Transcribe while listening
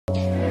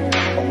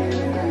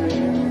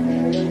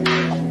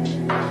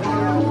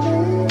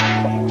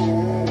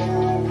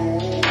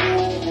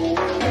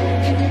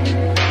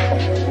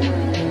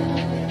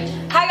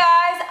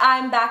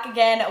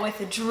again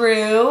with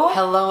Drew.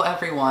 Hello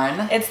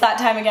everyone. It's that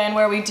time again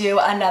where we do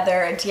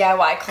another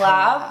DIY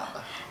collab.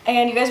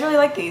 And you guys really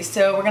like these,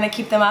 so we're gonna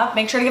keep them up.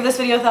 Make sure to give this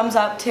video a thumbs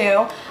up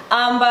too.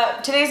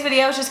 But today's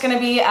video is just gonna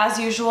be, as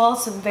usual,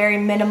 some very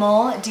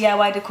minimal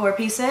DIY decor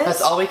pieces.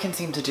 That's all we can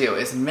seem to do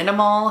is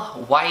minimal,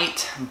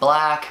 white,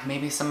 black,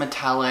 maybe some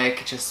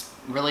metallic, just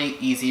really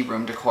easy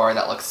room decor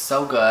that looks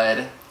so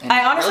good.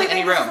 I honestly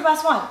think this is the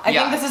best one. I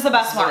think this is the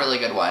best one. This is a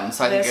really good one,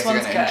 so I think you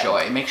guys are gonna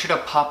enjoy. Make sure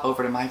to pop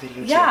over to my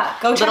video too. Yeah,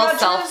 go check out Little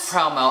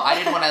self-promo.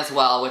 I did one as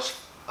well, which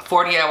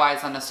 4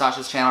 DIYs on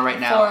Nastazsa's channel right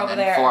now, and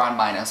then 4 on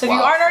mine as well. So if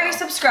you aren't already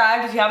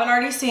subscribed, if you haven't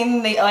already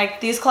seen the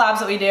these collabs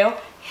that we do,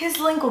 his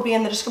link will be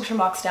in the description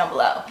box down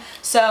below.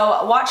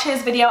 So watch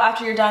his video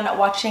after you're done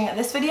watching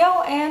this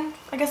video, and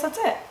I guess that's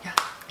it. Yeah,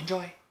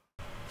 enjoy.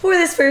 For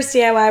this first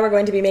DIY, we're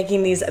going to be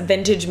making these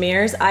vintage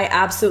mirrors. I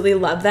absolutely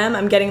love them.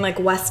 I'm getting like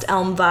West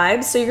Elm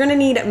vibes. So you're gonna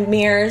need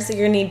mirrors.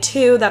 You're gonna need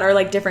 2 that are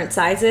like different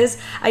sizes.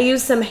 I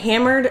used some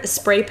hammered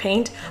spray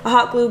paint, a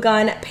hot glue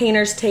gun,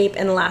 painter's tape,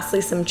 and lastly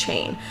some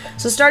chain.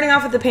 So starting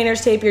off with the painter's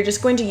tape, you're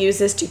just going to use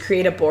this to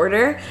create a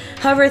border,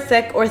 however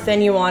thick or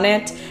thin you want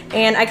it.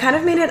 And I kind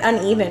of made it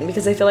uneven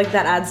because I feel like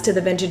that adds to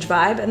the vintage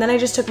vibe. And then I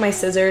just took my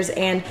scissors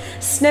and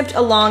snipped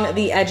along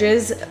the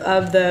edges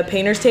of the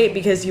painter's tape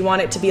because you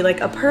want it to be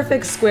like a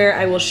perfect square.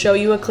 I will show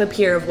you a clip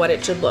here of what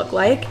it should look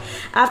like.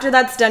 After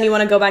that's done, you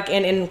want to go back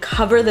in and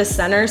cover the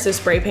center so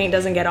spray paint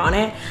doesn't get on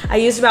it. I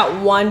used about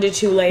 1 to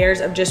 2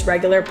 layers of just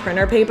regular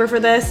printer paper for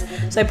this.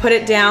 So I put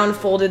it down,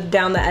 folded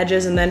down the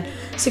edges, and then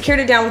secured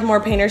it down with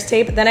more painter's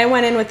tape. Then I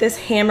went in with this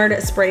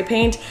hammered spray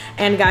paint,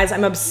 and guys,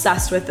 I'm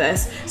obsessed with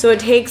this. So it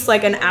takes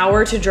like an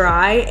hour to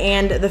dry,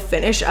 and the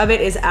finish of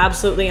it is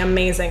absolutely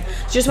amazing. So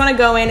you just want to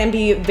go in and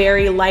be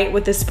very light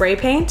with the spray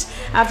paint.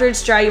 After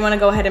it's dry, you want to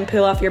go ahead and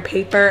peel off your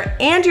paper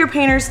and your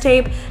painter's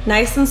tape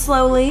nice and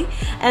slowly.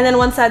 And then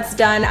once that's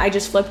done, I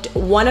just flipped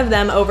one of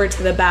them over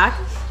to the back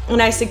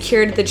and I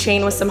secured the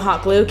chain with some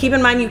hot glue. Keep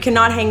in mind, you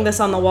cannot hang this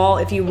on the wall.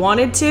 If you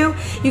wanted to,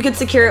 you could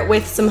secure it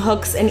with some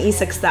hooks and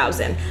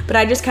E6000, but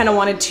I just kind of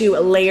wanted to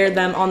layer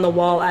them on the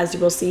wall, as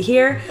you will see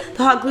here.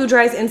 The hot glue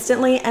dries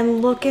instantly,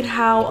 and look at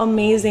how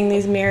amazing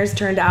these mirrors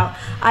turned out.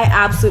 I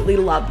absolutely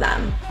love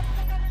them.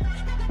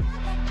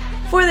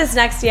 For this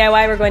next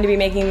DIY, we're going to be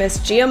making this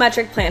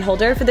geometric plant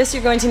holder. For this,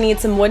 you're going to need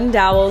some wooden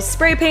dowels,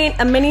 spray paint,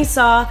 a mini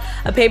saw,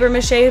 a paper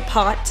mache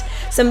pot,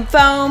 some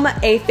foam,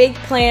 a fake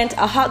plant,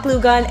 a hot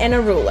glue gun, and a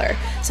ruler.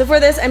 So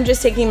for this, I'm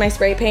just taking my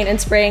spray paint and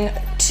spraying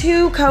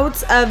 2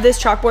 coats of this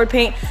chalkboard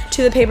paint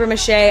to the paper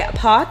mache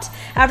pot.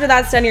 After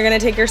that's done, you're gonna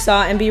take your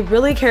saw and be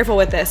really careful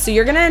with this. So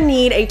you're gonna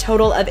need a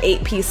total of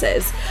 8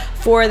 pieces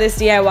for this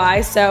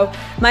DIY. So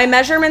my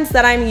measurements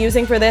that I'm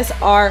using for this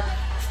are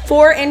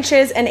 4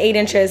 inches and 8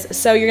 inches.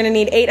 So you're gonna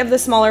need 8 of the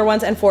smaller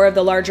ones and 4 of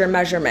the larger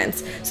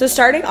measurements. So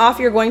starting off,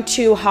 you're going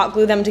to hot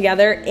glue them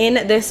together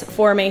in this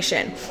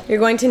formation. You're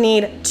going to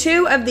need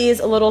 2 of these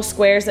little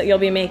squares that you'll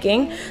be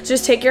making. So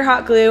just take your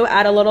hot glue,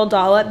 add a little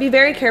dollop. Be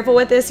very careful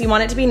with this. You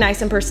want it to be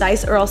nice and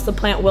precise or else the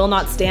plant will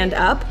not stand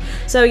up.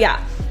 So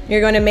yeah,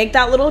 you're going to make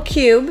that little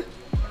cube.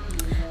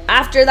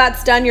 After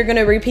that's done, you're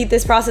gonna repeat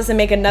this process and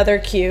make another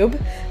cube.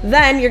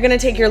 Then you're gonna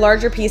take your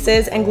larger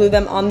pieces and glue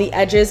them on the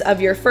edges of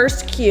your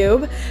first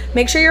cube.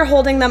 Make sure you're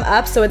holding them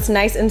up so it's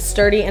nice and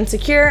sturdy and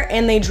secure,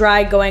 and they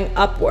dry going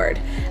upward.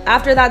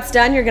 After that's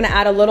done, you're gonna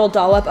add a little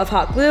dollop of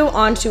hot glue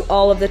onto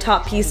all of the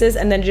top pieces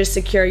and then just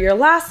secure your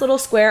last little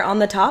square on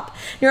the top.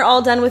 You're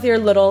all done with your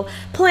little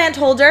plant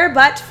holder,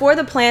 but for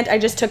the plant, I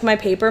just took my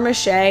paper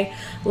mache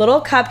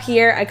little cup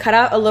here. I cut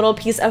out a little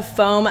piece of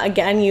foam,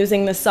 again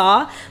using the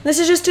saw. This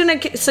is just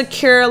to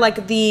secure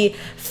like the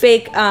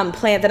fake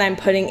plant that I'm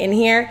putting in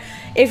here.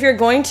 If you're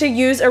going to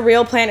use a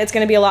real plant, it's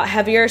going to be a lot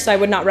heavier, so I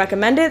would not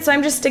recommend it. So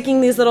I'm just sticking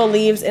these little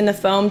leaves in the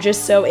foam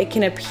just so it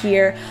can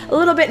appear a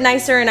little bit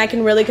nicer and I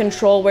can really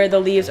control where the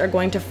leaves are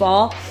going to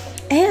fall.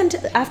 And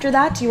after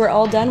that, you are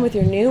all done with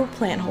your new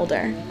plant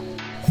holder.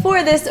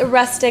 For this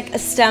rustic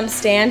stump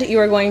stand, you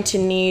are going to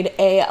need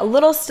a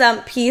little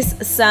stump piece,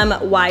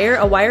 some wire,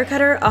 a wire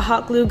cutter, a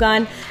hot glue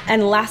gun,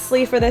 and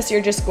lastly for this,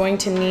 you're just going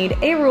to need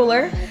a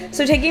ruler.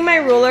 So taking my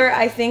ruler,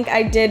 I think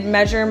I did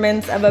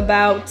measurements of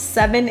about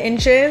 7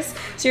 inches.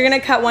 So you're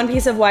gonna cut 1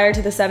 piece of wire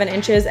to the 7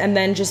 inches and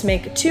then just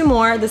make 2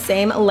 more the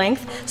same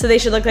length. So they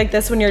should look like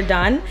this when you're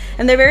done.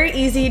 And they're very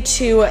easy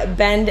to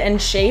bend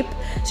and shape.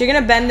 So you're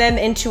gonna bend them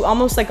into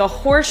almost like a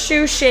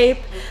horseshoe shape,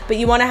 but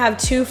you wanna have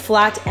 2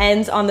 flat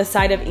ends on the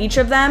side of each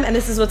of them, and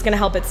this is what's gonna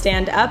help it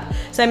stand up.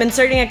 So I'm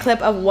inserting a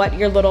clip of what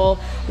your little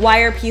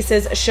wire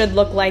pieces should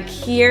look like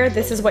here.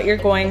 This is what you're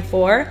going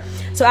for.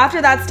 So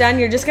after that's done,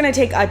 you're just gonna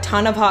take a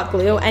ton of hot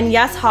glue, and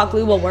yes, hot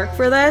glue will work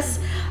for this.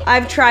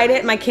 I've tried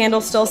it, my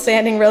candle's still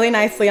standing really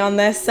nicely on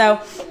this,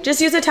 so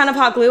just use a ton of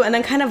hot glue and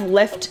then kind of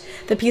lift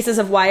the pieces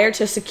of wire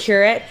to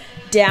secure it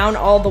down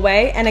all the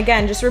way. And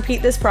again, just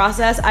repeat this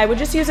process. I would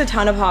just use a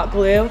ton of hot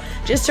glue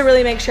just to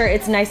really make sure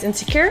it's nice and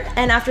secure.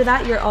 And after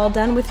that, you're all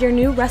done with your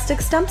new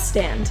rustic stump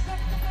stand.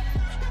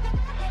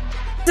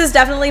 This is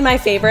definitely my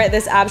favorite.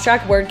 This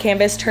abstract word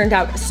canvas turned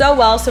out so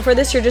well. So for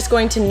this, you're just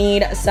going to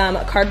need some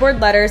cardboard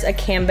letters, a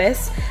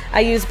canvas,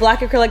 I use black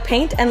acrylic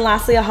paint, and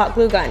lastly a hot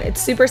glue gun.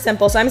 It's super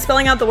simple. So I'm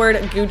spelling out the word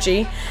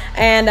Gucci,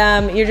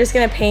 and you're just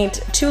gonna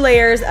paint 2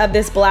 layers of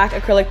this black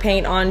acrylic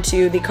paint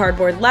onto the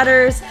cardboard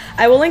letters.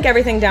 I will link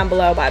everything down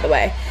below, by the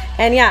way.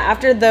 And yeah,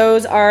 after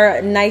those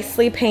are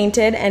nicely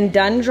painted and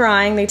done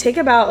drying, they take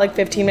about like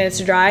 15 minutes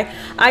to dry.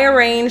 I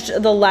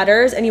arranged the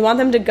letters, and you want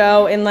them to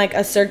go in like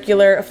a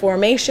circular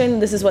formation.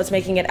 This is what's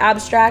making it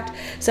abstract.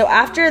 So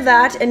after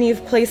that, and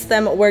you've placed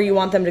them where you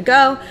want them to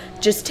go,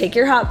 just take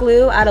your hot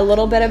glue, add a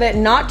little bit of it,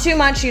 not too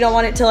much. You don't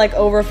want it to like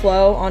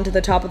overflow onto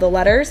the top of the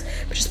letters,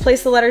 but just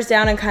place the letters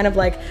down and kind of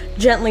like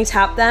gently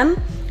tap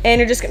them. And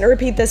you're just gonna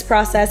repeat this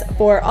process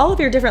for all of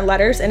your different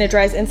letters, and it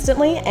dries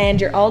instantly, and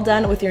you're all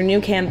done with your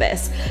new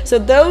canvas. So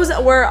those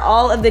were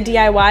all of the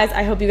DIYs.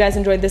 I hope you guys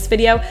enjoyed this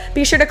video.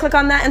 Be sure to click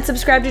on that and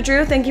subscribe to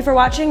Drew. Thank you for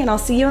watching, and I'll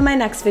see you in my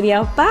next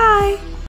video. Bye!